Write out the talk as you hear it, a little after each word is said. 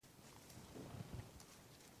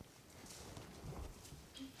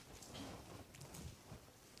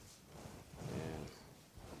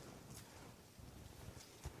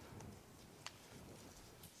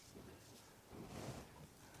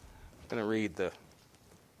going to read the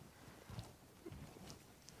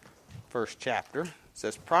first chapter. It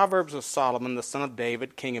says, Proverbs of Solomon, the son of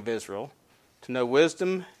David, king of Israel, to know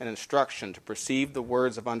wisdom and instruction, to perceive the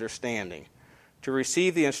words of understanding, to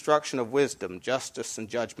receive the instruction of wisdom, justice and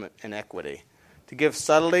judgment and equity, to give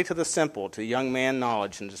subtlety to the simple, to the young man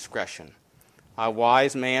knowledge and discretion. A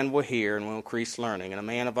wise man will hear and will increase learning, and a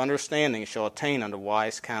man of understanding shall attain unto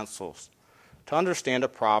wise counsels. To understand a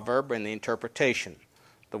proverb and the interpretation,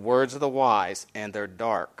 the words of the wise and their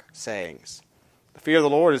dark sayings. The fear of the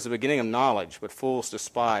Lord is the beginning of knowledge, but fools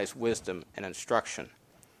despise wisdom and instruction.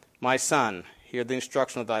 My son, hear the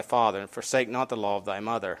instruction of thy father, and forsake not the law of thy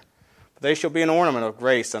mother. For they shall be an ornament of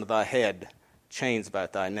grace unto thy head, chains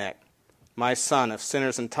about thy neck. My son, if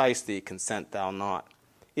sinners entice thee, consent thou not.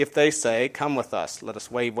 If they say, Come with us, let us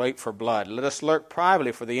wait for blood. Let us lurk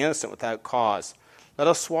privately for the innocent without cause. Let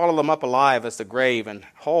us swallow them up alive as the grave, and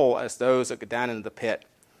whole as those that go down into the pit.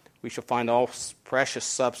 We shall find all precious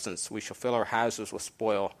substance. We shall fill our houses with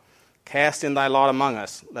spoil. Cast in thy lot among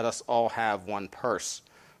us. Let us all have one purse.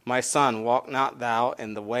 My son, walk not thou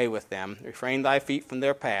in the way with them. Refrain thy feet from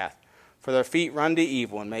their path. For their feet run to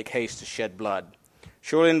evil, and make haste to shed blood.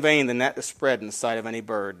 Surely in vain the net is spread in the sight of any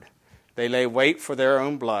bird. They lay wait for their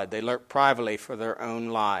own blood. They lurk privately for their own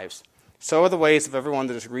lives. So are the ways of everyone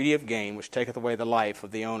that is greedy of gain, which taketh away the life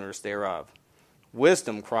of the owners thereof.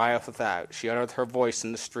 Wisdom crieth without. She uttereth her voice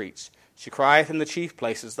in the streets. She crieth in the chief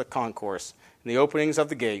places of the concourse, in the openings of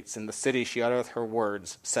the gates. In the city she uttereth her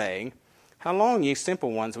words, saying, How long, ye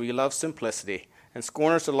simple ones, will ye love simplicity? And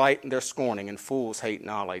scorners delight in their scorning, and fools hate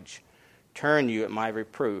knowledge. Turn you at my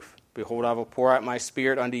reproof. Behold, I will pour out my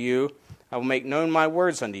spirit unto you. I will make known my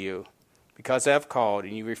words unto you. Because I have called,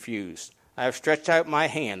 and you refused. I have stretched out my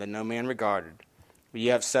hand, and no man regarded. But ye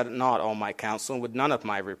have set at naught all my counsel, and would none of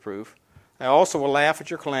my reproof. I also will laugh at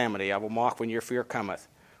your calamity. I will mock when your fear cometh.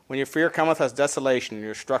 When your fear cometh as desolation, and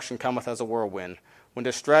your destruction cometh as a whirlwind. When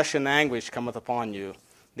distress and anguish cometh upon you,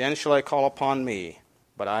 then shall they call upon me,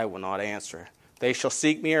 but I will not answer. They shall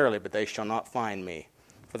seek me early, but they shall not find me.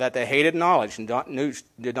 For that they hated knowledge, and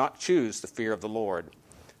did not choose the fear of the Lord.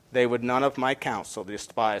 They would none of my counsel, they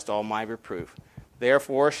despised all my reproof.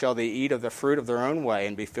 Therefore shall they eat of the fruit of their own way,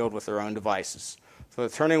 and be filled with their own devices. For the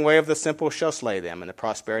turning away of the simple shall slay them, and the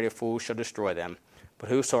prosperity of fools shall destroy them. But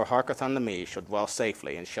whoso hearketh unto me shall dwell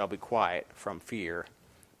safely, and shall be quiet from fear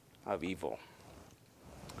of evil.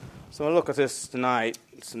 So we'll look at this tonight,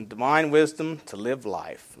 some divine wisdom to live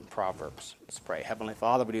life in Proverbs. Let's pray. Heavenly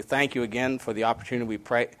Father, we do thank you again for the opportunity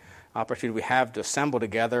we have to assemble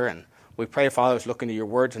together, and we pray, Father, as we look into your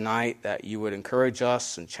word tonight, that you would encourage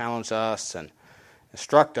us and challenge us and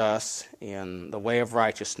instruct us in the way of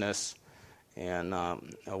righteousness and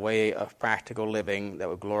a way of practical living that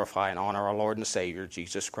would glorify and honor our Lord and Savior,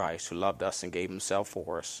 Jesus Christ, who loved us and gave himself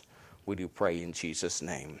for us. We do pray in Jesus'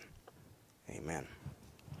 name. Amen.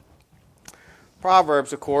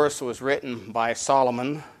 Proverbs, of course, was written by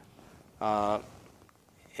Solomon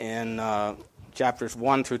in chapters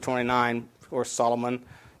 1 through 29. Of course, Solomon,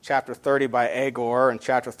 chapter 30 by Agur, and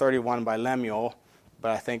chapter 31 by Lemuel.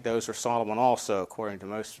 But I think those are Solomon also, according to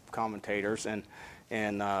most commentators. And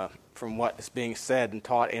from what is being said and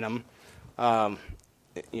taught in them,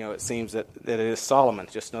 it seems that it is Solomon,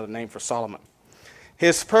 just another name for Solomon.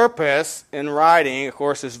 His purpose in writing, of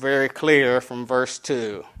course, is very clear from verse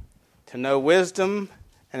 2. To know wisdom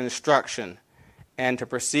and instruction, and to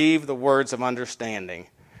perceive the words of understanding,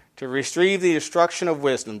 to receive the instruction of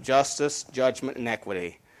wisdom, justice, judgment, and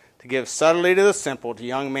equity, to give subtlety to the simple, to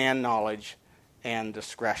young man knowledge and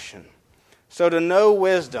discretion. So to know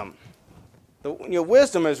wisdom,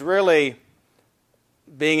 wisdom is really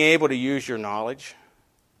being able to use your knowledge.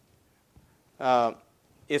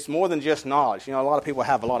 It's more than just knowledge. A lot of people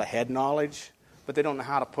have a lot of head knowledge, but they don't know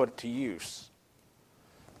how to put it to use.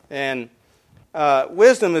 And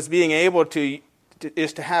wisdom is being able to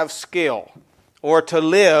have skill, or to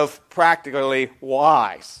live practically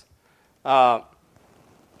wise. So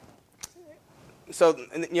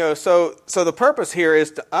the purpose here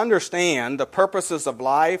is to understand the purposes of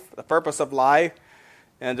life,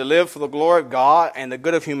 and to live for the glory of God and the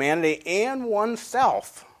good of humanity and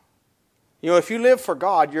oneself. If you live for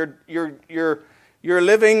God, you're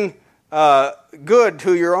living good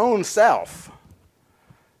to your own self.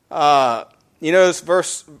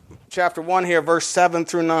 This chapter 1 here, verse 7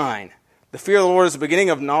 through 9. The fear of the Lord is the beginning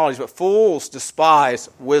of knowledge, but fools despise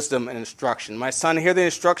wisdom and instruction. My son, hear the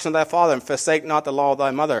instruction of thy father, and forsake not the law of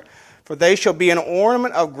thy mother. For they shall be an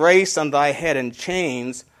ornament of grace on thy head, and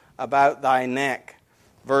chains about thy neck.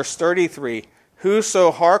 Verse 33.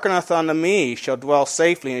 Whoso hearkeneth unto me shall dwell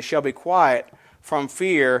safely, and shall be quiet from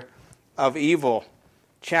fear of evil.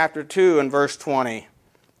 chapter 2 and verse 20,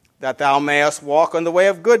 that thou mayest walk on the way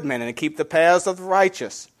of good men and keep the paths of the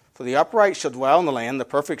righteous. For the upright shall dwell in the land, the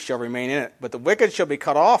perfect shall remain in it. But the wicked shall be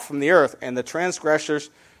cut off from the earth, and the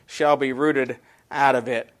transgressors shall be rooted out of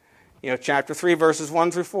it. Chapter 3, verses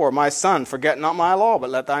 1 through 4. My son, forget not my law, but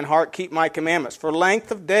let thine heart keep my commandments. For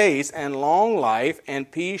length of days and long life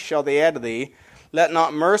and peace shall they add to thee. Let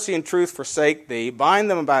not mercy and truth forsake thee. Bind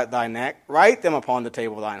them about thy neck. Write them upon the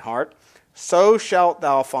table of thine heart. So shalt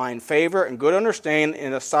thou find favor and good understanding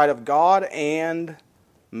in the sight of God and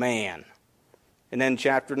man. And then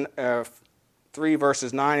chapter 3,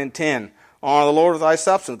 verses 9 and 10. Honor the Lord with thy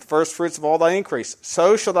substance, the first fruits of all thy increase.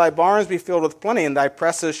 So shall thy barns be filled with plenty, and thy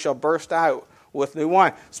presses shall burst out with new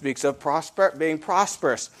wine. Speaks of being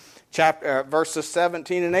prosperous. Verses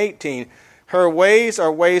 17 and 18. Her ways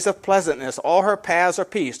are ways of pleasantness. All her paths are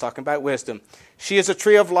peace. Talking about wisdom. She is a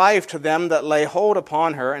tree of life to them that lay hold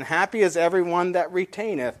upon her, and happy is every one that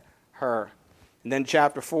retaineth her. And then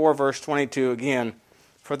chapter 4, verse 22 again.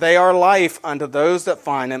 For they are life unto those that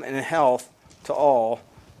find them, and health to all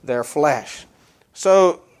their flesh.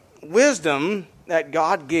 So wisdom that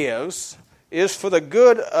God gives is for the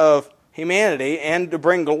good of humanity and to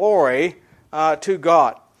bring glory to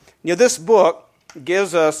God. This book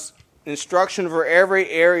gives us instruction for every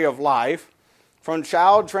area of life, from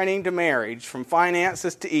child training to marriage, from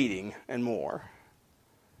finances to eating, and more.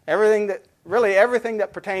 Everything that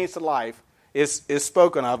pertains to life is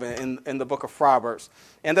spoken of in the book of Proverbs.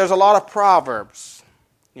 And there's a lot of proverbs.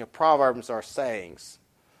 Proverbs are sayings.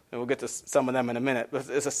 And we'll get to some of them in a minute. But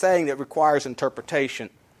it's a saying that requires interpretation.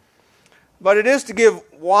 But it is to give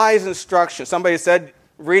wise instruction. Somebody said,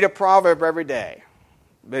 read a proverb every day.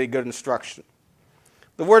 Very good instruction.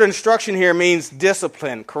 The word instruction here means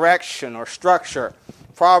discipline, correction, or structure.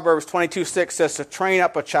 Proverbs 22:6 says to train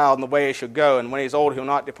up a child in the way he should go, and when he's old, he'll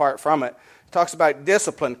not depart from it. It talks about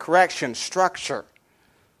discipline, correction, structure.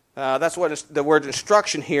 That's what the word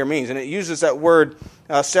instruction here means, and it uses that word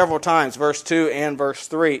several times, verse 2 and verse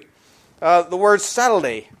 3. The word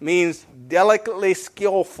subtlety means delicately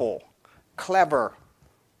skillful, clever,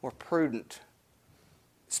 or prudent.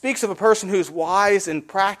 It speaks of a person who's wise in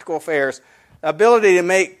practical affairs, ability to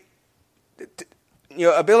make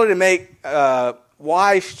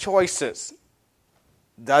wise choices.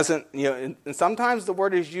 And sometimes the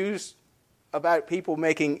word is used about people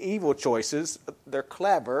making evil choices. They're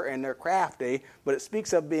clever and they're crafty, but it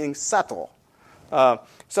speaks of being subtle.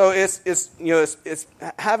 So it's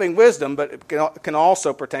having wisdom, but it can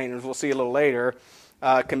also pertain, as we'll see a little later,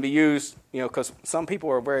 can be used, because some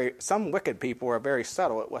wicked people are very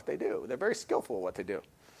subtle at what they do. They're very skillful at what they do.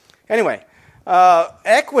 Anyway,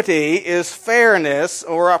 equity is fairness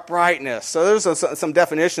or uprightness. So there's some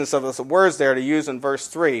definitions of some words there to use in verse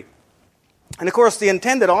 3. And of course, the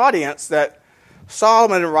intended audience that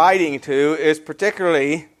Solomon is writing to is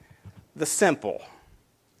particularly the simple.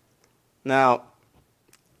 Now,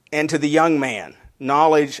 and to the young man,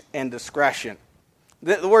 knowledge and discretion.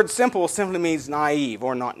 The word simple simply means naive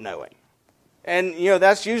or not knowing. And,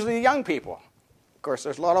 that's usually the young people. Of course,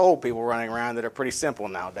 there's a lot of old people running around that are pretty simple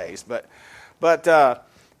nowadays. But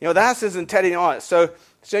that's his intended audience. So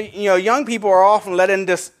young people are often led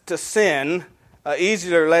into sin,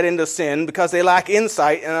 easier led into sin because they lack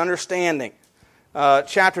insight and understanding.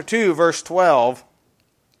 Chapter 2, verse 12,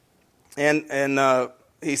 and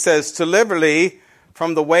he says, to deliver thee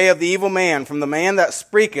from the way of the evil man, from the man that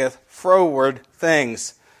speaketh froward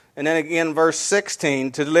things. And then again, verse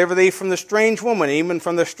 16, to deliver thee from the strange woman, even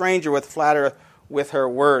from the stranger with flatter with her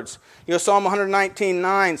words. Psalm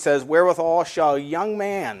 119:9 says, wherewithal shall a young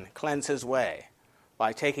man cleanse his way?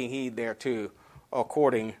 By taking heed thereto,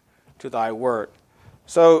 according to thy word.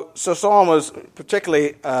 So Psalm was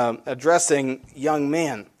particularly addressing young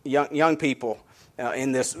men, young people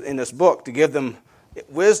in this book to give them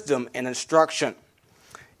wisdom and instruction.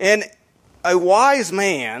 And a wise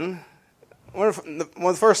man, one of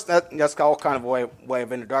the first, that's all kind of a way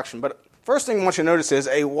of introduction, but first thing I want you to notice is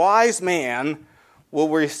a wise man will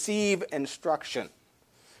receive instruction.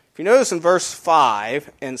 If you notice in verse 5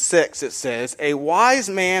 and 6 it says, a wise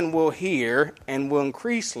man will hear and will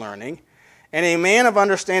increase learning, and a man of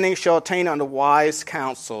understanding shall attain unto wise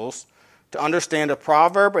counsels, to understand a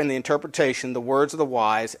proverb and the interpretation, the words of the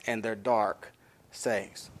wise and their dark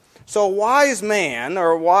sayings. So a wise man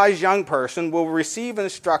or a wise young person will receive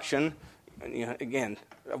instruction. Again,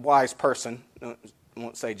 a wise person, I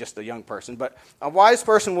won't say just a young person, but a wise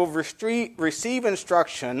person will receive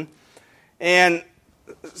instruction, and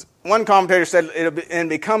one commentator said it'll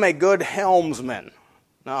become a good helmsman.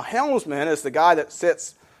 Now, a helmsman is the guy that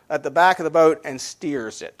sits at the back of the boat and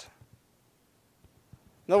steers it.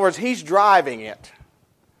 In other words, he's driving it.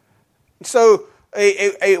 So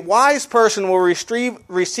a wise person will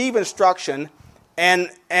receive instruction and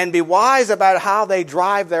be wise about how they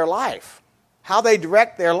drive their life, how they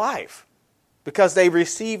direct their life, because they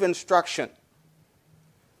receive instruction.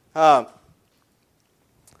 And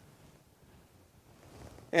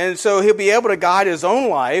so he'll be able to guide his own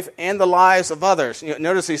life and the lives of others.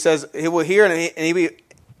 Notice he says, he will hear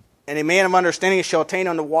and a man of understanding shall attain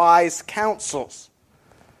unto wise counsels.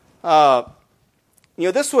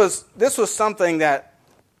 This was something that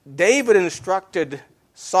David instructed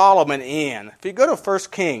Solomon in. If you go to 1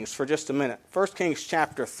 Kings for just a minute, 1 Kings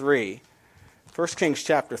chapter 3. 1 Kings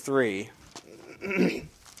chapter 3.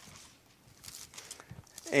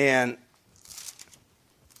 And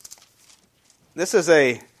this is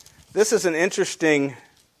an interesting, wait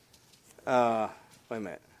a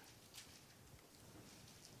minute.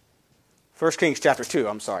 1 Kings chapter 2,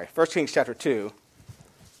 I'm sorry. 1 Kings chapter 2.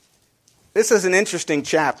 This is an interesting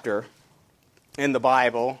chapter in the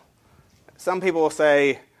Bible. Some people will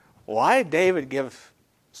say, why did David give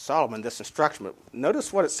Solomon this instruction? But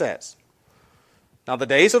notice what it says. Now the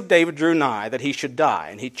days of David drew nigh that he should die,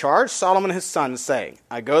 and he charged Solomon his son, saying,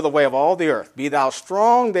 I go the way of all the earth. Be thou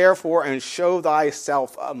strong, therefore, and show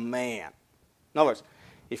thyself a man. In other words,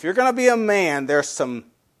 if you're going to be a man, there's some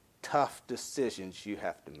tough decisions you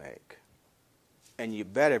have to make. And you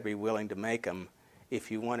better be willing to make them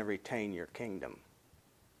if you want to retain your kingdom.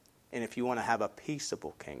 And if you want to have a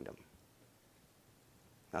peaceable kingdom.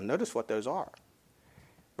 Now notice what those are.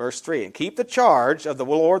 Verse 3, and keep the charge of the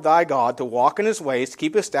Lord thy God to walk in his ways, to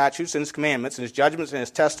keep his statutes and his commandments and his judgments and his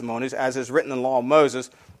testimonies, as is written in the law of Moses,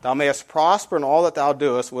 thou mayest prosper in all that thou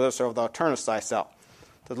doest, whithersoever thou turnest thyself.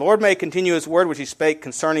 The Lord may continue his word which he spake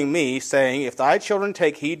concerning me, saying, if thy children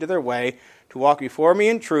take heed to their way, to walk before me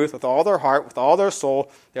in truth with all their heart, with all their soul,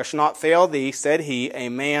 there shall not fail thee, said he, a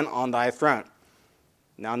man on thy throne.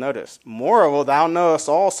 Now notice, moreover, thou knowest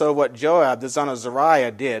also what Joab the son of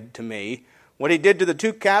Zeruiah did to me, what he did to the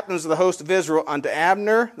two captains of the host of Israel, unto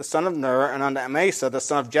Abner the son of Ner, and unto Amasa the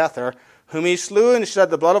son of Jether, whom he slew and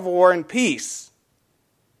shed the blood of war in peace.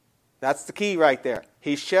 That's the key right there.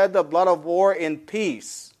 He shed the blood of war in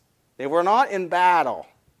peace. They were not in battle.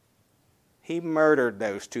 He murdered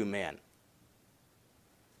those two men.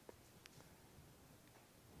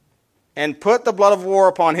 And put the blood of war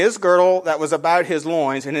upon his girdle that was about his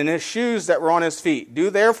loins, and in his shoes that were on his feet. Do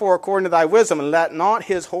therefore according to thy wisdom, and let not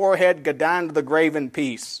his whorehead go down to the grave in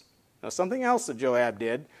peace. Now something else that Joab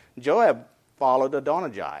did. Joab followed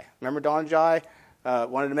Adonijah. Remember Adonijah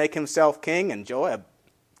wanted to make himself king, and Joab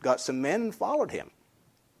got some men and followed him.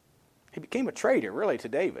 He became a traitor, really, to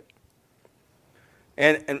David.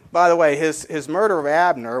 And by the way, his murder of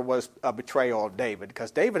Abner was a betrayal of David,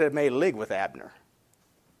 because David had made a league with Abner.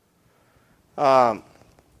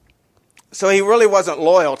 So he really wasn't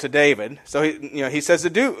loyal to David. So he says to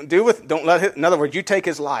don't let him, in other words, you take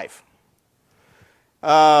his life.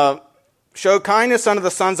 Show kindness unto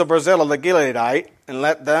the sons of Barzillai the Gileadite, and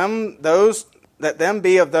let them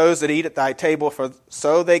be of those that eat at thy table, for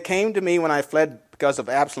so they came to me when I fled because of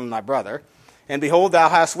Absalom thy brother. And behold, thou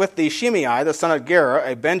hast with thee Shimei the son of Gera,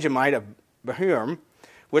 a Benjamite of Bahurim,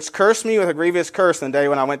 which cursed me with a grievous curse in the day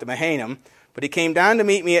when I went to Mahanaim. But he came down to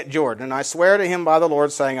meet me at Jordan, and I swear to him by the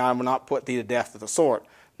Lord, saying, I will not put thee to death with the sword.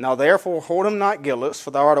 Now therefore hold him not guiltless,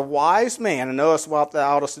 for thou art a wise man, and knowest what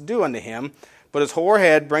thou oughtest to do unto him. But his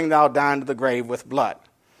whorehead bring thou down to the grave with blood.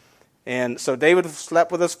 And so David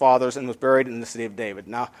slept with his fathers and was buried in the city of David.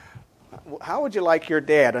 Now, how would you like your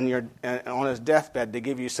dad on his deathbed to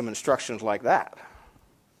give you some instructions like that?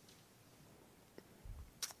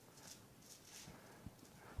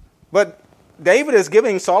 But David is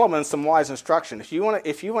giving Solomon some wise instruction. If you want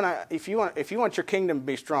your kingdom to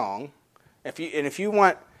be strong, if you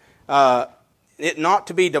want it not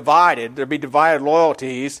to be divided, there be divided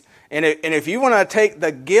loyalties, and if you want to take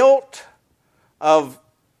the guilt of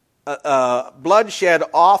bloodshed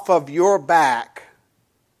off of your back,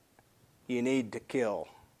 you need to kill,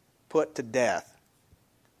 put to death,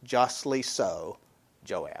 justly so,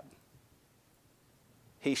 Joab.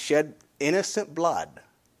 He shed innocent blood,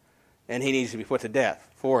 and he needs to be put to death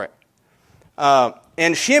for it.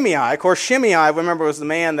 And Shimei, of course, Shimei, remember, was the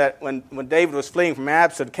man that when David was fleeing from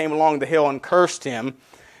Absalom, came along the hill and cursed him,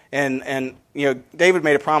 and David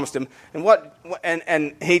made a promise to him.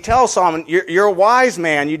 And he tells Solomon, "You're a wise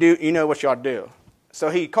man. You know what you ought to do." So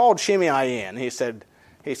he called Shimei in. He said,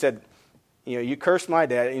 you cursed my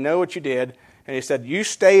dad. You know what you did, and he said, you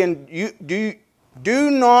stay and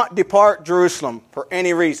do not depart Jerusalem for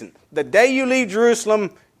any reason. The day you leave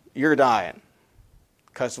Jerusalem, you're dying,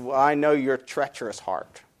 because I know your treacherous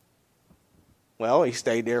heart. Well, he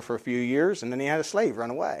stayed there for a few years, and then he had a slave run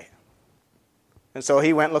away. And so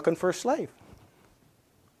he went looking for a slave.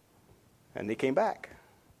 And he came back.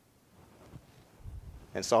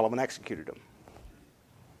 And Solomon executed him.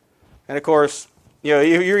 And of course, you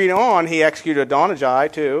read on, he executed Adonijah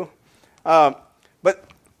too. But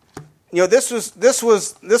this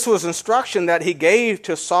was instruction that he gave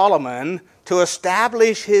to Solomon to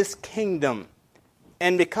establish his kingdom.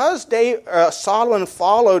 And because Solomon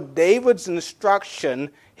followed David's instruction,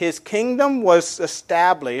 his kingdom was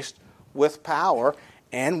established with power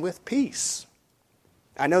and with peace.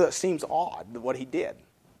 I know that seems odd, what he did.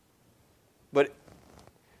 But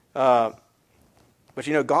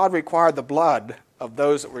God required the blood of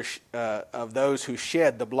those who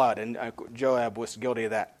shed the blood, and Joab was guilty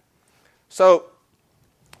of that. So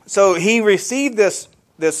he received this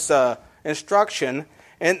instruction,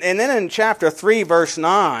 and then in chapter 3, verse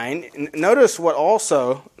 9, notice what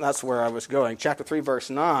also, that's where I was going, chapter 3, verse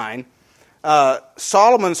 9,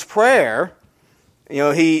 Solomon's prayer,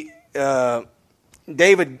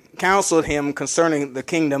 David counseled him concerning the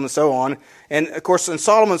kingdom and so on. And, of course, in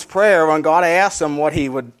Solomon's prayer, when God asked him what he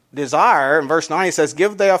would desire, in verse 9 he says,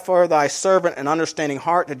 "Give therefore thy servant an understanding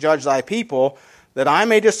heart to judge thy people, that I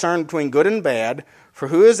may discern between good and bad, for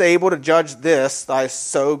who is able to judge this, thy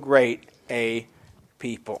so great a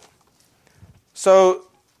people?" So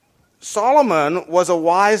Solomon was a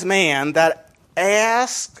wise man that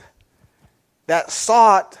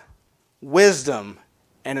sought wisdom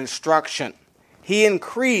and instruction. He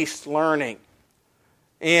increased learning.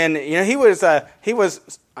 And he was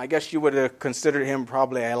I guess you would have considered him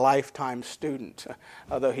probably a lifetime student,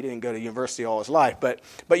 although he didn't go to university all his life. But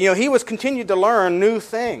he was continued to learn new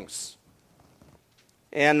things.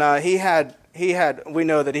 And we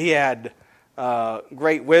know that he had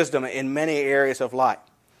great wisdom in many areas of life.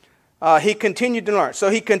 He continued to learn. So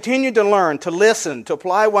he continued to learn, to listen, to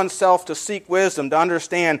apply oneself, to seek wisdom, to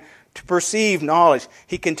understand, to perceive knowledge.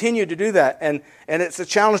 He continued to do that. And it's a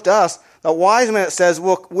challenge to us. A wise man, it says,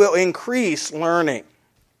 will increase learning.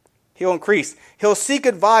 He'll increase. He'll seek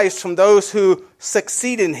advice from those who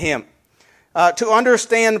succeed in him. To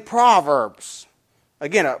understand Proverbs.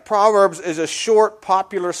 Again, Proverbs is a short,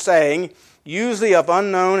 popular saying, usually of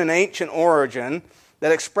unknown and ancient origin,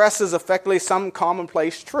 that expresses effectively some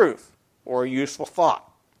commonplace truth or a useful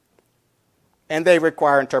thought. And they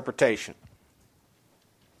require interpretation.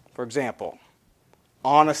 For example,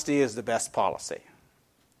 honesty is the best policy.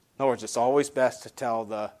 In other words, it's always best to tell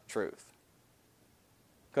the truth.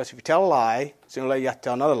 Because if you tell a lie, sooner or later you have to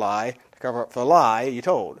tell another lie to cover up for the lie you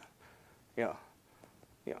told.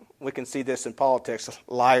 We can see this in politics.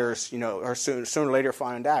 Liars, are sooner or later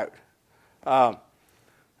find out.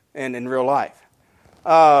 And in real life.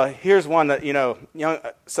 Here's one that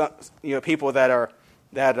people that are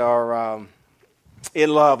in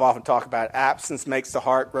love often talk about. Absence makes the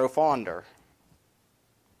heart grow fonder.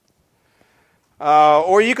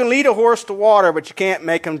 Or you can lead a horse to water, but you can't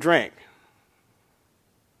make him drink.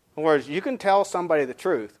 In other words, you can tell somebody the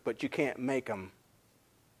truth, but you can't make them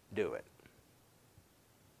do it.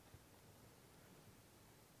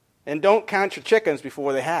 And don't count your chickens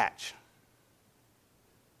before they hatch.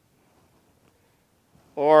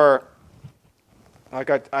 Or,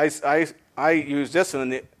 like I used this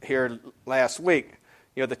one here last week.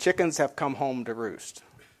 The chickens have come home to roost.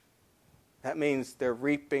 That means they're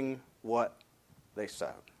reaping what they sowed.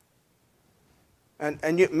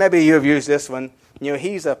 And maybe you have used this one.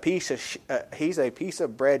 He's a piece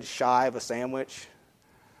of bread shy of a sandwich.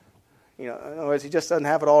 In other words, he just doesn't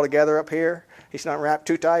have it all together up here. He's not wrapped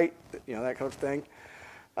too tight. That kind of thing.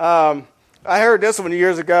 I heard this one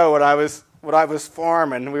years ago when I was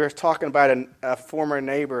farming. We were talking about a former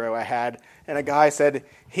neighbor who I had, and a guy said,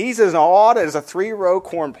 he's as odd as a 3-row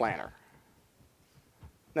corn planter.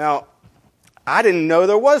 Now, I didn't know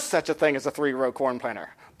there was such a thing as a 3-row corn planter,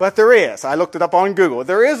 but there is. I looked it up on Google.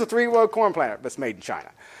 There is a 3-row corn planter that's made in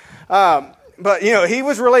China. But, he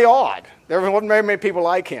was really odd. There wasn't very many people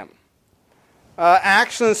like him.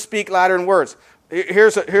 Actions speak louder than words.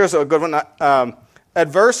 Here's a good one.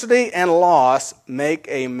 Adversity and loss make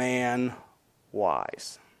a man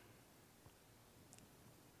wise.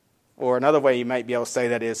 Or another way you might be able to say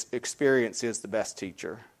that is, experience is the best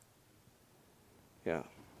teacher. Yeah.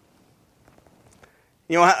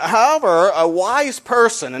 However, a wise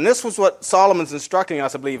person, and this was what Solomon's instructing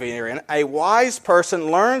us, I believe, here, a wise person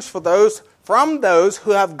learns from those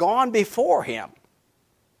who have gone before him.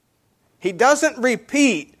 He doesn't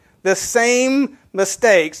repeat the same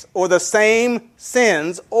mistakes or the same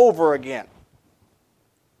sins over again.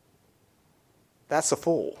 That's a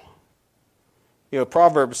fool.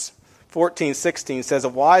 Proverbs 14:16 says, "A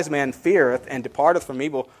wise man feareth and departeth from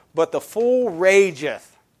evil, but the fool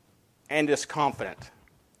rageth and is confident.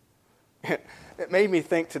 It made me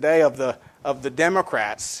think today of the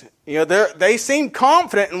Democrats. They seem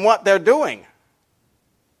confident in what they're doing,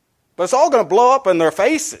 but it's all going to blow up in their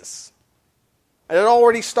faces. And it's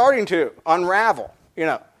already starting to unravel.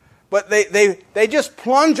 But they just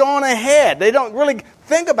plunge on ahead. They don't really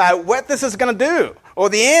think about what this is going to do, or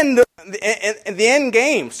the end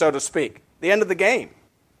game, so to speak, the end of the game.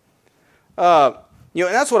 And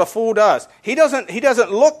that's what a fool does. He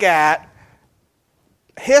doesn't look at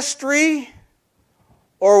history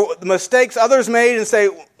or the mistakes others made and say,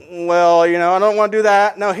 well, I don't want to do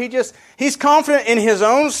that. No, he's confident in his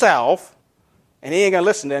own self, and he ain't going to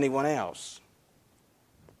listen to anyone else.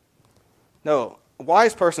 No, a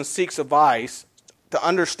wise person seeks advice to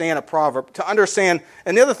understand a proverb, to understand,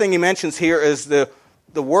 and the other thing he mentions here is the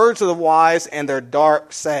words of the wise and their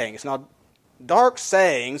dark sayings. Now, dark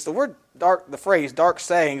sayings, the phrase dark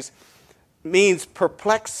sayings means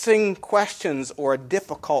perplexing questions or a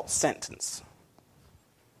difficult sentence.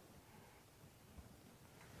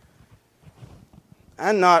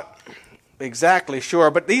 I'm not exactly sure,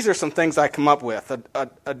 but these are some things I come up with.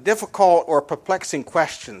 A difficult or perplexing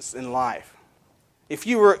questions in life. If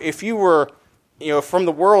you were, from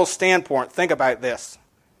the world's standpoint, think about this.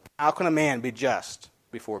 How can a man be just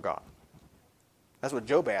before God? That's what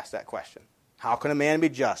Job asked that question. How can a man be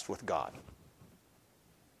just with God?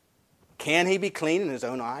 Can he be clean in his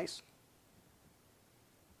own eyes?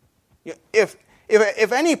 If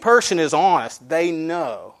any person is honest, they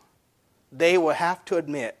know they will have to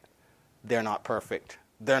admit they're not perfect.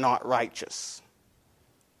 They're not righteous.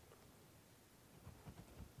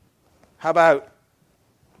 How about,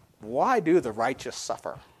 why do the righteous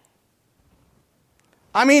suffer?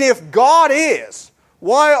 I mean, if God is,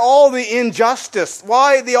 why all the injustice?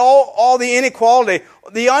 Why all the inequality?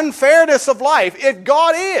 The unfairness of life? If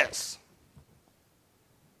God is.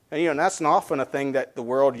 And that's often a thing that the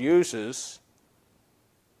world uses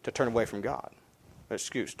to turn away from God. An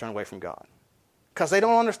excuse, turn away from God. Because they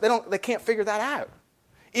don't understand, they can't figure that out.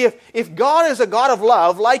 If God is a God of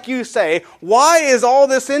love, like you say, why is all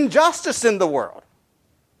this injustice in the world?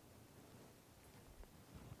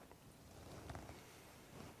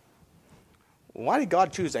 Why did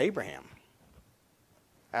God choose Abraham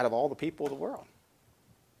out of all the people of the world?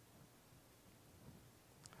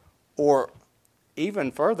 Or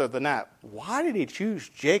even further than that, why did he choose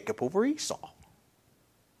Jacob over Esau?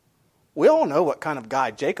 We all know what kind of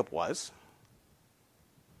guy Jacob was.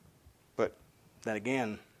 But then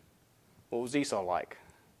again, what was Esau like?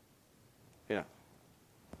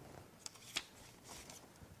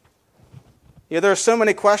 There are so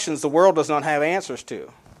many questions the world does not have answers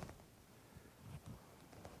to.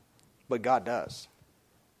 But God does.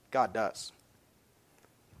 God does.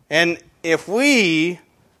 And if we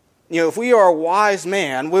are a wise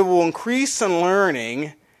man, we will increase in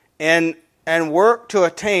learning and work to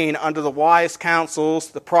attain unto the wise counsels,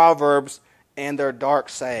 the Proverbs, and their dark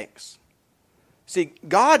sayings. See,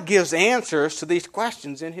 God gives answers to these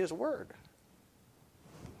questions in His Word.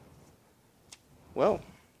 Well,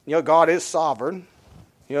 God is sovereign,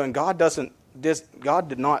 and God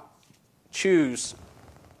did not choose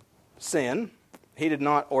sin. He did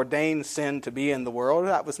not ordain sin to be in the world.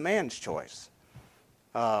 That was man's choice.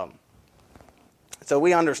 So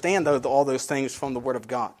we understand all those things from the Word of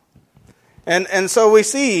God. And so we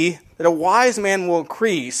see that a wise man will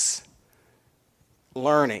increase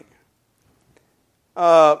learning.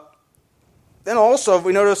 Then also,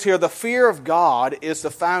 we notice here, the fear of God is the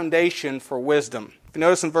foundation for wisdom. If you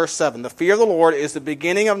notice in verse 7, the fear of the Lord is the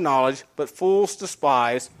beginning of knowledge, but fools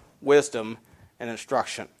despise wisdom and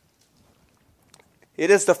instruction. It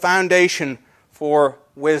is the foundation for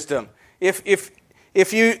wisdom. If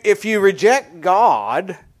you reject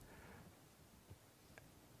God,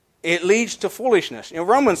 it leads to foolishness.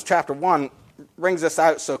 Romans chapter 1 brings this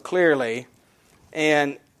out so clearly,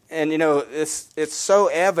 and it's so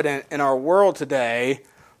evident in our world today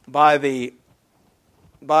by the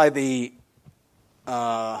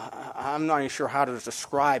I'm not even sure how to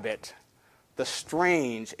describe it, the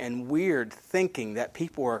strange and weird thinking that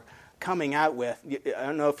people are coming out with. I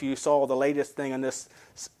don't know if you saw the latest thing on this.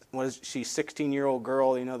 What is she, 16-year-old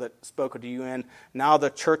girl, that spoke at the UN. Now the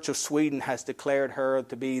Church of Sweden has declared her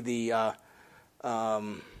to be the,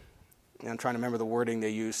 I'm trying to remember the wording they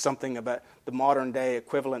use, something about the modern day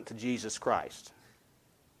equivalent to Jesus Christ.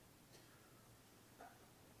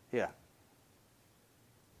 Yeah.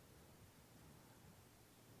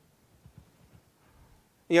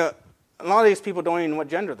 A lot of these people don't even know what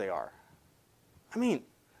gender they are. I mean,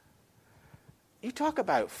 you talk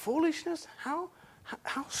about foolishness, how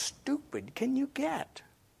stupid can you get?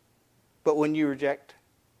 But when you reject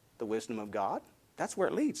the wisdom of God. That's where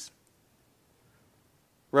it leads.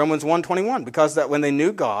 Romans 1:21, because that when they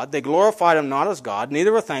knew God, they glorified him not as God,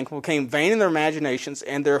 neither were thankful, became vain in their imaginations,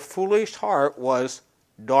 and their foolish heart was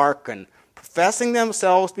darkened. Professing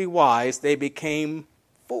themselves to be wise, they became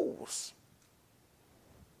fools.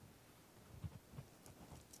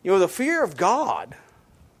 The fear of God,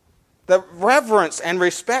 the reverence and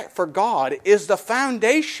respect for God is the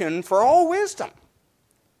foundation for all wisdom.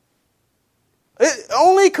 The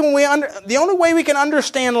only way we can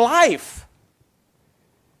understand life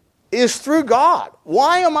is through God.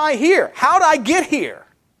 Why am I here? How did I get here?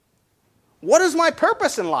 What is my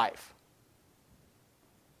purpose in life?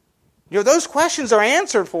 Those questions are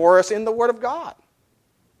answered for us in the Word of God.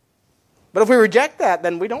 But if we reject that,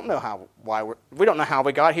 then we don't know how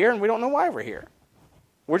we got here, and we don't know why we're here.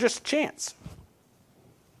 We're just chance.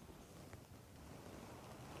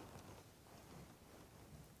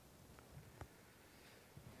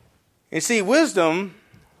 You see, wisdom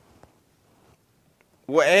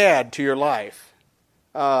will add to your life.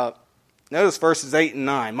 Notice verses 8 and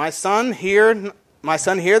 9. My son, hear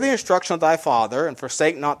the instruction of thy father, and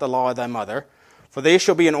forsake not the law of thy mother. For they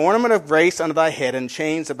shall be an ornament of grace unto thy head, and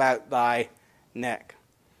chains about thy neck.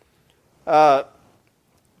 And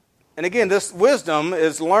again, this wisdom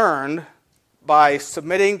is learned by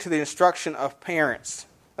submitting to the instruction of parents.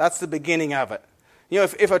 That's the beginning of it.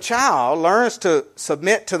 If a child learns to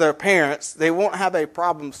submit to their parents, they won't have a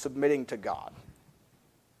problem submitting to God.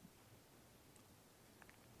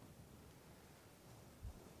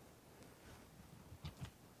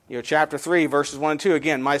 Chapter 3, verses 1 and 2,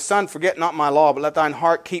 again, my son, forget not my law, but let thine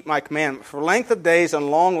heart keep my commandment. For length of days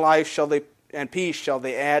and long life and peace shall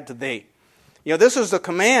they add to thee. This is the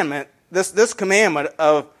commandment, this commandment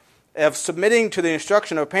of submitting to the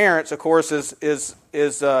instruction of parents, of course, is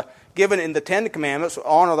given in the Ten Commandments.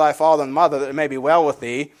 Honor thy father and mother, that it may be well with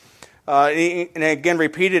thee. And again,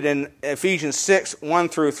 repeated in Ephesians 6, 1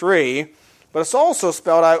 through 3. But it's also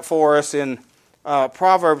spelled out for us in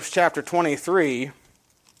Proverbs chapter 23.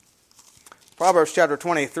 Proverbs chapter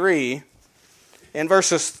 23, in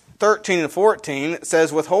verses 13 and 14, it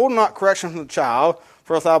says, withhold not correction from the child,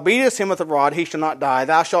 for if thou beatest him with the rod, he shall not die.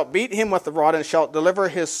 Thou shalt beat him with the rod, and shalt deliver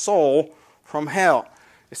his soul from hell.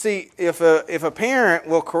 You see, if a parent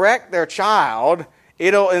will correct their child,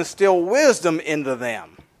 it'll instill wisdom into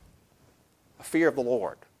them. A fear of the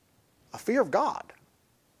Lord. A fear of God.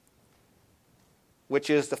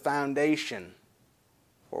 Which is the foundation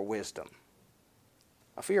for wisdom.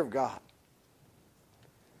 A fear of God.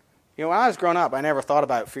 When I was growing up, I never thought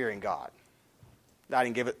about fearing God. I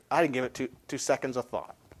didn't give it two seconds of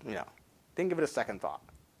thought. Didn't give it a second thought.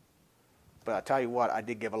 But I tell you what, I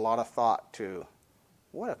did give a lot of thought to,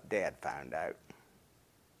 what if Dad found out?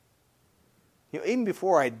 Even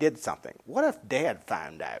before I did something, what if Dad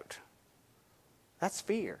found out? That's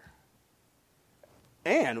fear.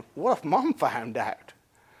 And what if Mom found out?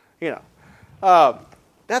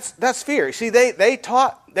 That's fear. See,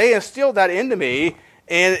 they instilled that into me.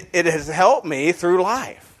 And it has helped me through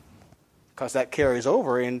life, because that carries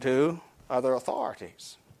over into other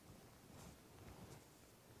authorities.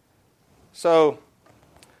 So,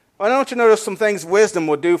 I want you to notice some things wisdom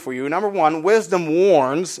will do for you. Number one, wisdom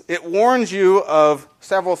warns. It warns you of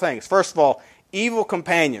several things. First of all, evil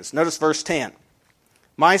companions. Notice verse 10.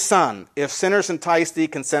 My son, if sinners entice thee,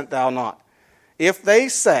 consent thou not. If they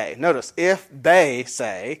say,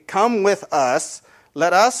 come with us,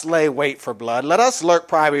 let us lay wait for blood. Let us lurk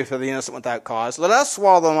privately for the innocent without cause. Let us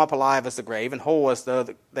swallow them up alive as the grave, and whole as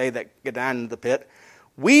they that get down into the pit.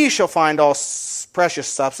 We shall find all precious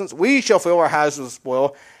substance. We shall fill our houses with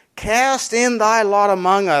spoil. Cast in thy lot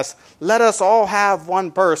among us. Let us all have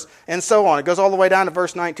one purse. And so on. It goes all the way down to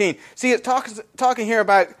verse 19. See, it's talking here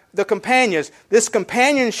about the companions. This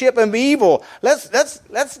companionship of evil. Let's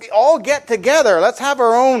all get together. Let's have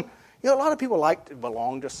our own. A lot of people like to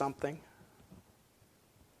belong to something.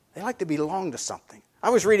 They like to belong to something. I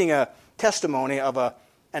was reading a testimony of an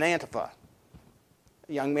Antifa,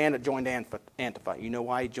 a young man that joined Antifa. You know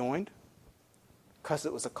why he joined? Because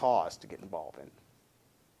it was a cause to get involved in.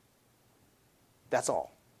 That's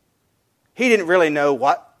all. He didn't really know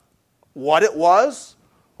what it was,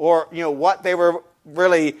 or what they were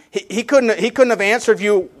really. He couldn't have answered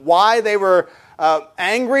you why they were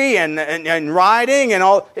angry and rioting and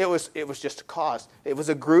all. It was just a cause. It was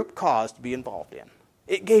a group cause to be involved in.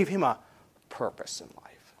 It gave him a purpose in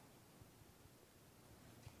life.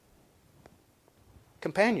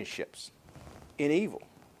 Companionships in evil.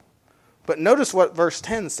 But notice what verse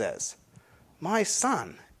 10 says. My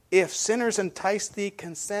son, if sinners entice thee,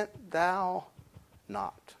 consent thou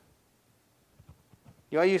not.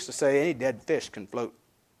 I used to say any dead fish can float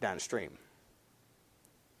downstream.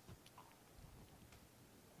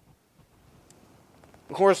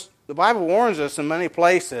 Of course, the Bible warns us in many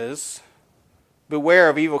places, beware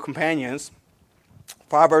of evil companions.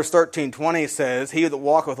 Proverbs 13:20 says, he that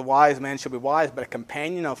walketh with a wise man shall be wise, but a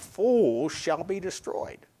companion of fools shall be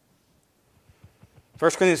destroyed.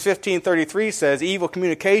 1 Corinthians 15:33 says, evil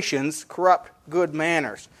communications corrupt good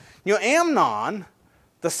manners. Amnon,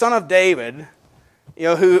 the son of David,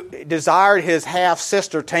 who desired his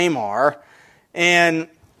half-sister Tamar, and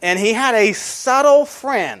he had a subtle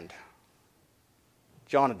friend,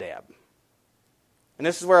 Jonadab. And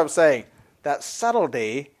this is where I'm saying that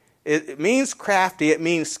subtlety, it means crafty, it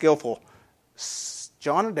means skillful.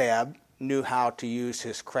 Jonadab knew how to use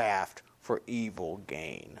his craft for evil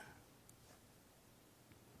gain.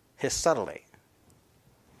 His subtlety.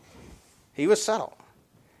 He was subtle.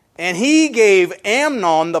 And he gave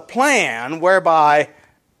Amnon the plan whereby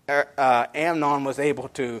Amnon was able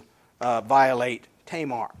to violate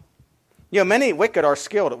Tamar. Many wicked are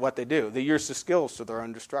skilled at what they do. They use the skills to their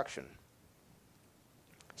own destruction.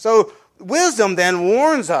 So wisdom then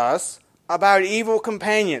warns us about evil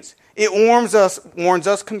companions. It warns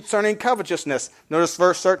us concerning covetousness. Notice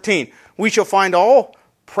verse 13. We shall find all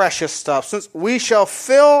precious substance. We shall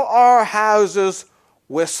fill our houses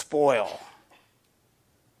with spoil.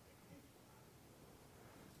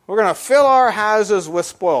 We're going to fill our houses with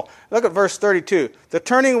spoil. Look at verse 32. The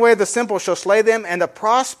turning away of the simple shall slay them, and the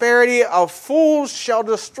prosperity of fools shall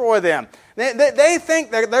destroy them. They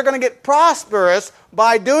think that they're going to get prosperous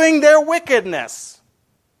by doing their wickedness.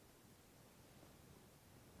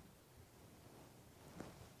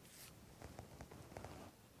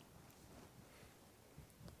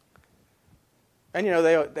 And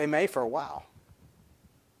they may for a while.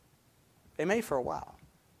 They may for a while.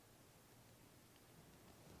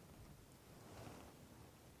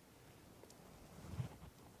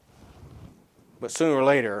 But sooner or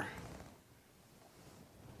later,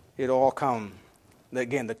 it'll all come.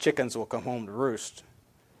 Again, the chickens will come home to roost.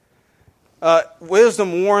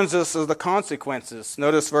 Wisdom warns us of the consequences.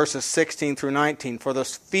 Notice verses 16 through 19. For the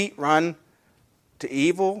feet run to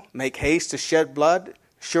evil, make haste to shed blood.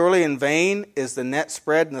 Surely in vain is the net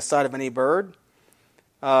spread in the sight of any bird.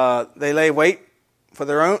 They lay wait for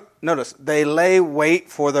their own. Notice, they lay wait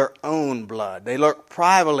for their own blood. They lurk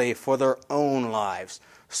privately for their own lives.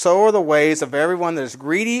 So are the ways of everyone that is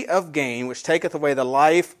greedy of gain, which taketh away the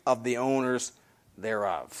life of the owners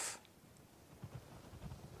thereof.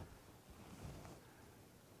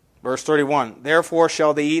 Verse 31, therefore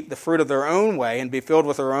shall they eat the fruit of their own way, and be filled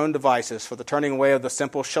with their own devices, for the turning away of the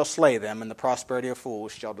simple shall slay them, and the prosperity of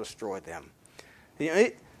fools shall destroy them.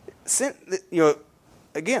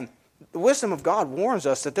 Again, the wisdom of God warns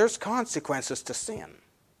us that there's consequences to sin.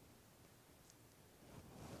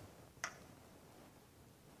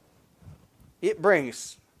 It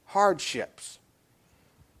brings hardships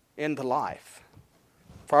into life.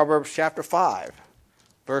 Proverbs chapter 5,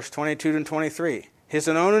 verse 22 and 23. His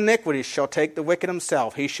own iniquities shall take the wicked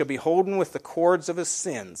himself. He shall be holden with the cords of his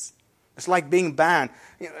sins. It's like being bound.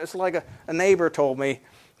 It's like a neighbor told me.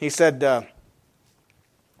 He said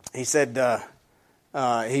he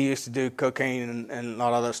used to do cocaine and a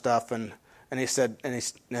lot of other stuff, and he said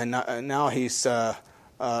now he's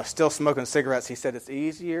still smoking cigarettes. He said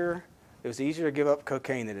it was easier to give up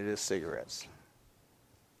cocaine than it is cigarettes.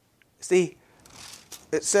 See,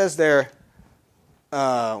 it says there,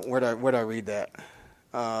 where'd I read that?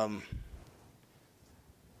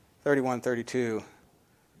 31, 32.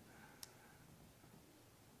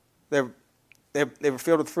 They were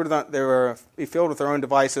filled with fruit of they were filled with their own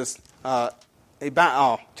devices.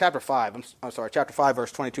 Chapter 5. Chapter 5,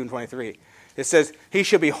 verse 22 and 23. It says, he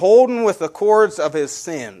should be holden with the cords of his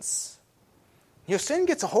sins. Your sin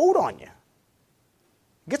gets a hold on you.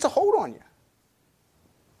 It gets a hold on you.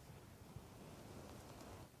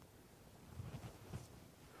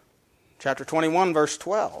 Chapter 21, verse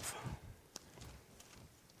 12.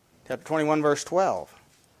 Chapter 21, verse 12.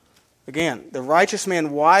 Again, the righteous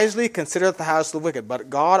man wisely considereth the house of the wicked, but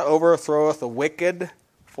God overthroweth the wicked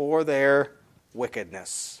for their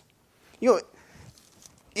wickedness.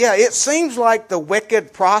 It seems like the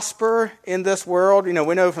wicked prosper in this world. We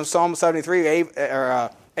know from Psalm 73,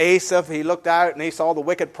 Asaph, he looked out and he saw the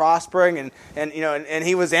wicked prospering, and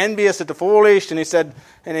he was envious at the foolish, and he said,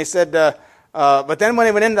 but then when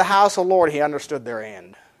he went into the house of the Lord, he understood their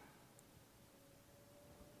end.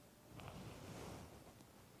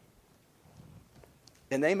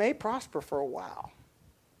 And they may prosper for a while,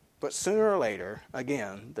 but sooner or later,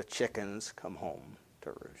 again, the chickens come home to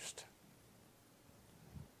roost.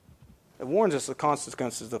 It warns us of the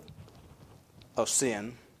consequences of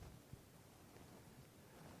sin.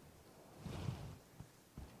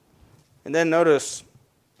 And then notice,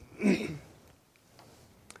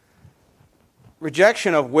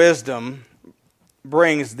 rejection of wisdom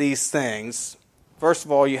brings these things. First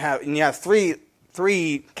of all, you have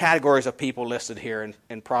three categories of people listed here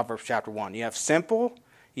in Proverbs chapter 1. You have simple,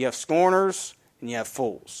 you have scorners, and you have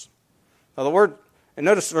fools. Now and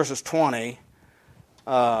notice verses 20.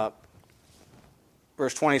 Verse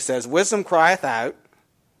 20 says, wisdom crieth out,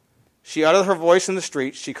 she uttereth her voice in the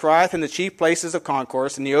streets, she crieth in the chief places of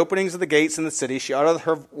concourse, in the openings of the gates in the city, she uttereth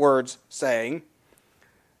her words, saying,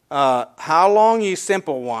 how long, ye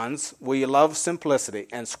simple ones, will ye love simplicity,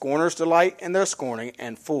 and scorners delight in their scorning,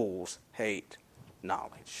 and fools hate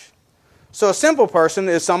knowledge. So a simple person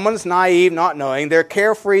is someone that's naive, not knowing. They're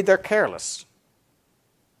carefree, they're careless,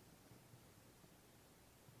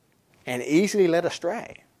 and easily led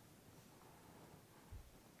astray.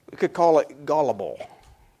 We could call it gullible.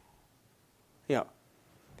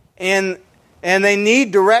 And they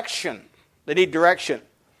need direction. They need direction.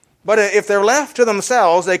 But if they're left to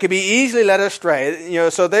themselves, they could be easily led astray.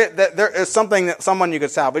 So there is someone you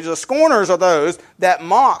could salvage. The scorners are those that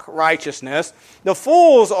mock righteousness. The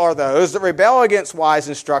fools are those that rebel against wise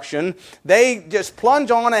instruction. They just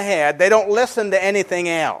plunge on ahead. They don't listen to anything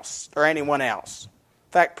else or anyone else.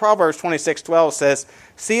 In fact, Proverbs 26:12 says,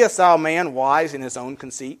 seest thou a man wise in his own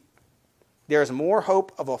conceit? There is more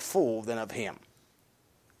hope of a fool than of him.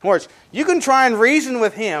 In other words, you can try and reason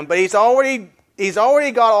with him, but he's already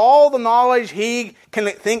got all the knowledge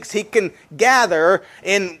thinks he can gather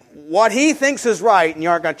in what he thinks is right, and you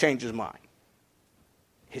aren't going to change his mind.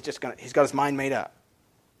 He's got his mind made up.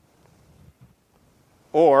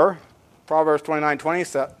 Or Proverbs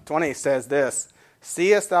 29:20 says this,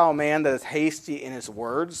 seest thou a man that is hasty in his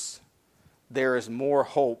words? There is more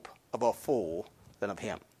hope of a fool than of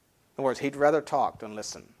him. In other words, he'd rather talk than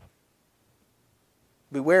listen.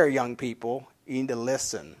 Beware, young people. You need to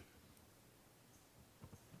listen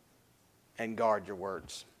and guard your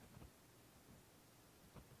words.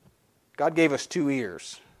 God gave us 2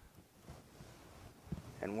 ears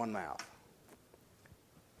and 1 mouth.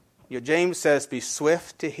 James says, be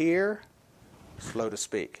swift to hear, slow to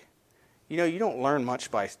speak. You don't learn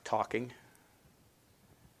much by talking.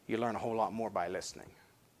 You learn a whole lot more by listening.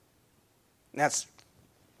 And that's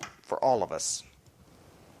for all of us.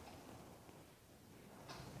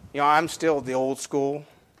 I'm still the old school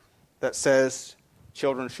that says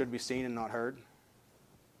children should be seen and not heard.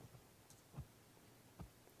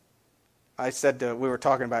 I said we were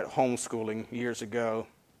talking about homeschooling years ago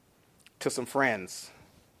to some friends.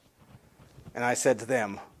 And I said to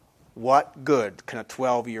them, what good can a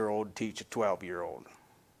 12-year-old teach a 12-year-old?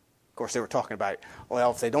 Of course, they were talking about,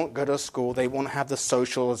 well, if they don't go to school, they won't have the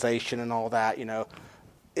socialization and all that,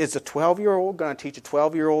 Is a 12-year-old going to teach a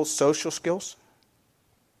 12-year-old social skills?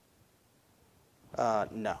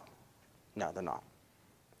 No. No, they're not.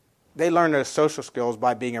 They learn their social skills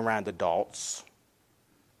by being around adults.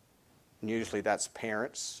 And usually that's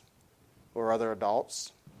parents or other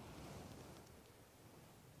adults.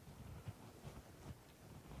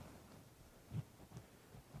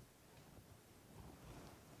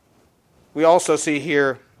 We also see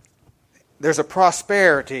here there's a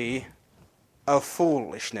prosperity of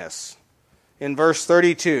foolishness. In verse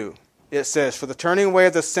 32, it says, for the turning away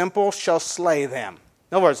of the simple shall slay them.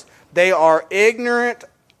 In other words, they are ignorant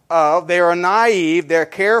of, they are naive, they're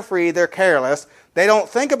carefree, they're careless. They don't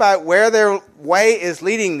think about where their way is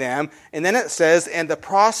leading them. And then it says, and the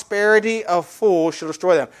prosperity of fools shall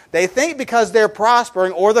destroy them. They think because they're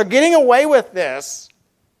prospering or they're getting away with this,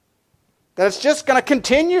 that it's just going to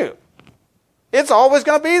continue. It's always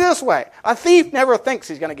going to be this way. A thief never thinks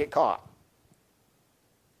he's going to get caught.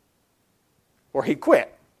 Or he'd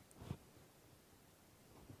quit.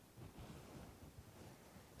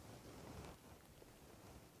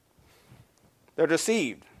 They're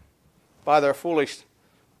deceived by their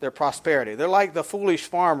prosperity. They're like the foolish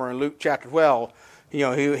farmer in Luke chapter 12.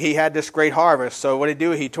 He had this great harvest. So what did he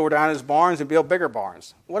do? He tore down his barns and built bigger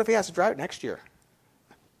barns. What if he has a drought next year?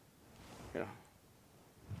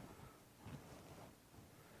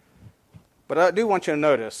 But I do want you to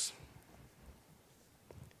notice,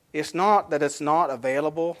 it's not that it's not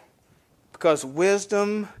available, because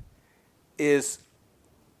wisdom is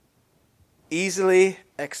easily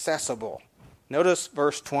accessible. Notice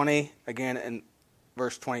verse 20 again in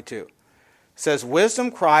verse 22. It says,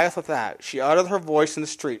 wisdom crieth without, she uttereth her voice in the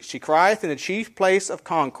streets. She crieth in the chief place of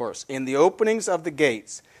concourse, in the openings of the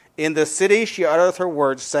gates. In the city she uttereth her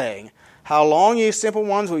words, saying, how long, ye simple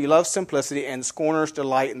ones, will ye love simplicity, and scorners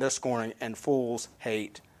delight in their scorning, and fools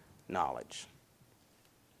hate knowledge.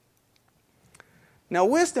 Now,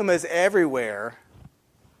 wisdom is everywhere,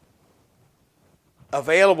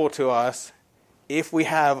 available to us if we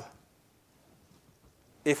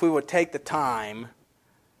would take the time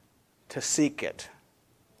to seek it.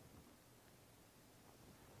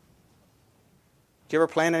 Do you ever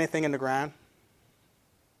plant anything in the ground?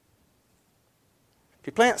 If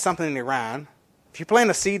you plant something in the ground, if you plant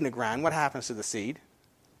a seed in the ground, what happens to the seed?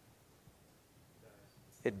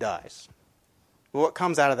 It dies. Well, what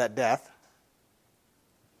comes out of that death?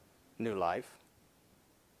 New life.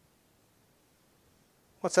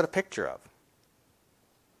 What's that a picture of?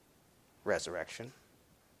 Resurrection.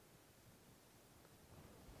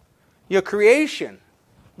 Your creation.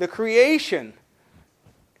 The creation.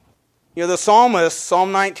 The psalmist,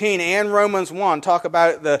 Psalm 19 and Romans 1, talk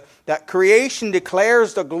about that creation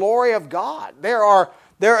declares the glory of God. There are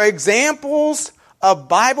examples of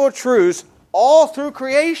Bible truths all through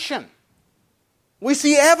creation. We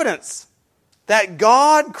see evidence that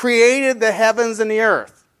God created the heavens and the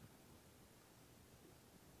earth.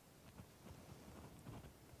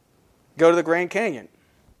 Go to the Grand Canyon.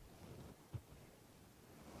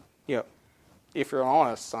 If you're an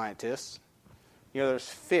honest scientist, there's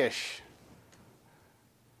fish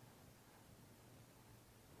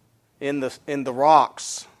in the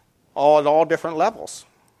rocks, at all different levels.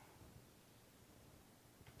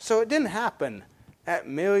 So it didn't happen at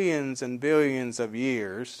millions and billions of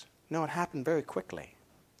years. No, it happened very quickly.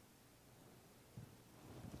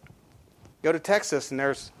 Go to Texas and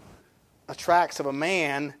there's tracks of a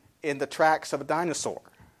man in the tracks of a dinosaur.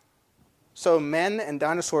 So men and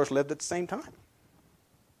dinosaurs lived at the same time.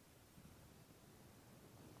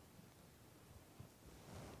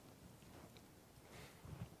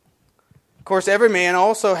 Of course, every man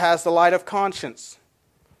also has the light of conscience.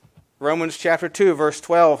 Romans chapter 2, verse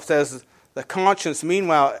 12 says, the conscience,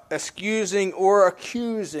 meanwhile, excusing or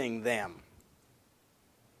accusing them.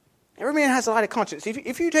 Every man has a light of conscience.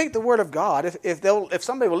 If you take the Word of God, if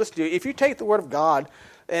somebody will listen to you, if you take the Word of God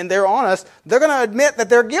and they're honest, they're going to admit that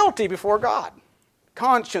they're guilty before God.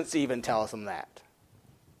 Conscience even tells them that.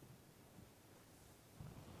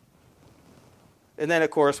 And then, of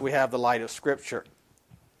course, we have the light of Scripture.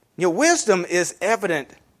 Wisdom is evident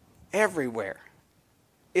everywhere.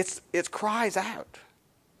 It cries out.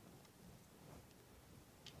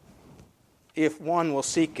 If one will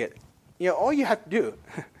seek it. All you have to do,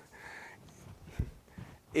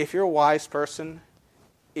 if you're a wise person,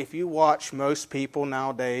 if you watch most people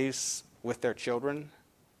nowadays with their children,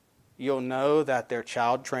 you'll know that their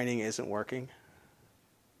child training isn't working.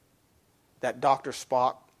 That Dr.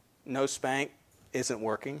 Spock, no spank, isn't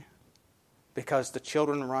working. Because the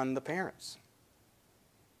children run the parents.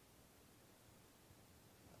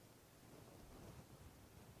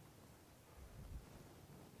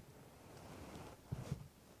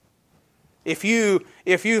 If you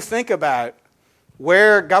think about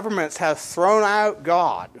where governments have thrown out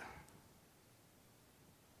God,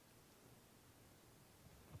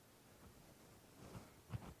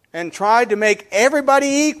 and tried to make everybody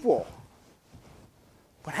equal,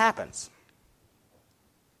 what happens?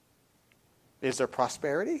 Is there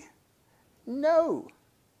prosperity? No.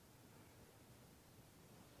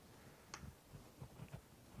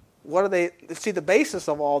 What are they? See, the basis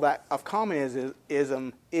of all that, of communism,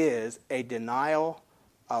 is a denial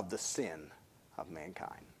of the sin of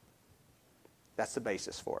mankind. That's the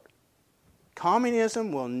basis for it.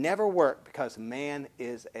 Communism will never work because man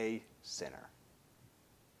is a sinner.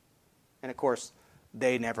 And of course,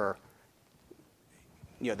 they never,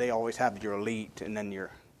 they always have your elite and then the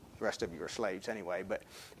rest of you are slaves anyway.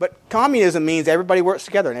 But communism means everybody works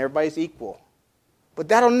together and everybody's equal. But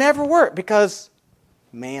that'll never work because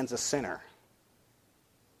man's a sinner.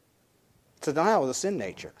 It's a denial of the sin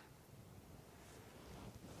nature.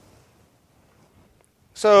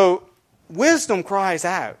 So wisdom cries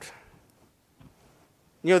out.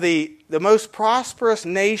 The most prosperous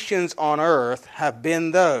nations on earth have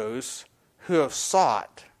been those who have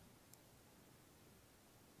sought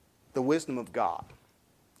the wisdom of God.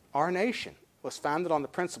 Our nation was founded on the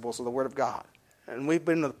principles of the Word of God. And we've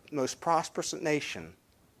been the most prosperous nation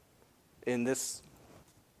in this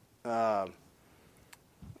last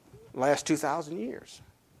 2,000 years.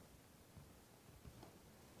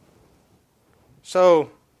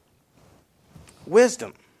 So,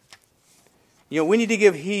 wisdom. We need to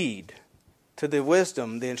give heed to the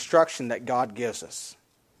wisdom, the instruction that God gives us.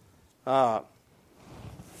 And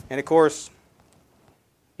of course,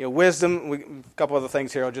 wisdom, a couple other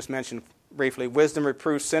things here I'll just mention briefly. Wisdom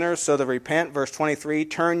reproves sinners, so they repent. Verse 23,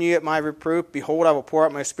 turn ye at my reproof. Behold, I will pour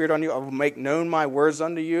out my spirit on you. I will make known my words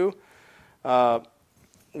unto you.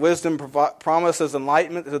 Wisdom promises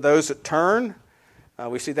enlightenment to those that turn.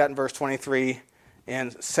 We see that in verse 23.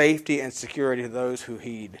 and safety and security to those who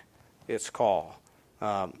heed its call.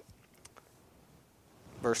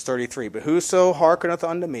 Verse 33, but whoso hearkeneth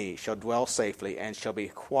unto me shall dwell safely and shall be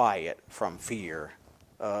quiet from fear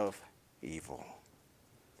of evil.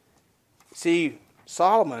 See,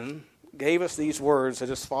 Solomon gave us these words that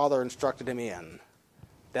his father instructed him in,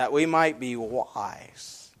 that we might be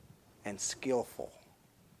wise and skillful,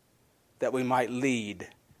 that we might lead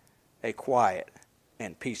a quiet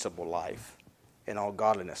and peaceable life in all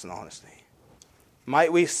godliness and honesty.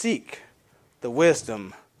 Might we seek the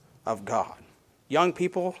wisdom of God. Young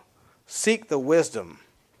people, seek the wisdom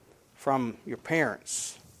from your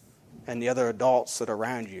parents and the other adults that are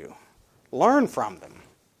around you. Learn from them.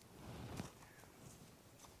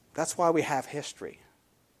 That's why we have history.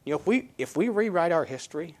 You know, if we rewrite our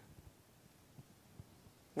history,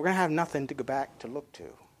 we're going to have nothing to go back to look to. I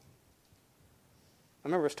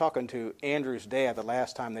remember I was talking to Andrew's dad the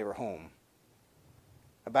last time they were home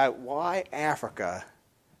about why Africa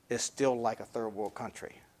is still like a third world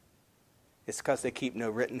country. It's because they keep no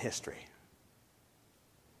written history.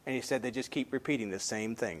 And he said they just keep repeating the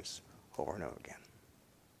same things over and over again.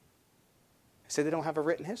 He said they don't have a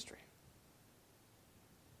written history.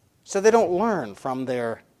 So they don't learn from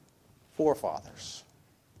their forefathers.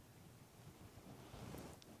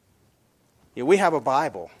 You know, we have a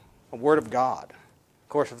Bible, a Word of God. Of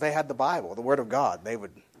course, if they had the Bible, the Word of God, they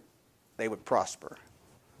would prosper.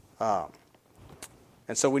 And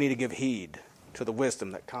so we need to give heed to the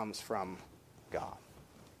wisdom that comes from God.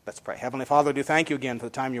 Let's pray. Heavenly Father, I do thank you again for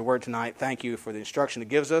the time of your word tonight. Thank you for the instruction it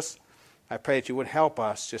gives us. I pray that you would help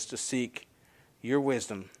us just to seek your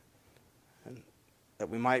wisdom, and that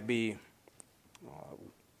we might be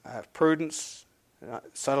have prudence,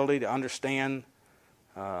 subtlety to understand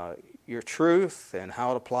your truth and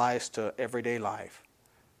how it applies to everyday life,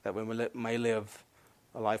 that we may live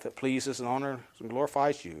a life that pleases and honors and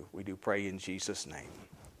glorifies you. We do pray in Jesus' name.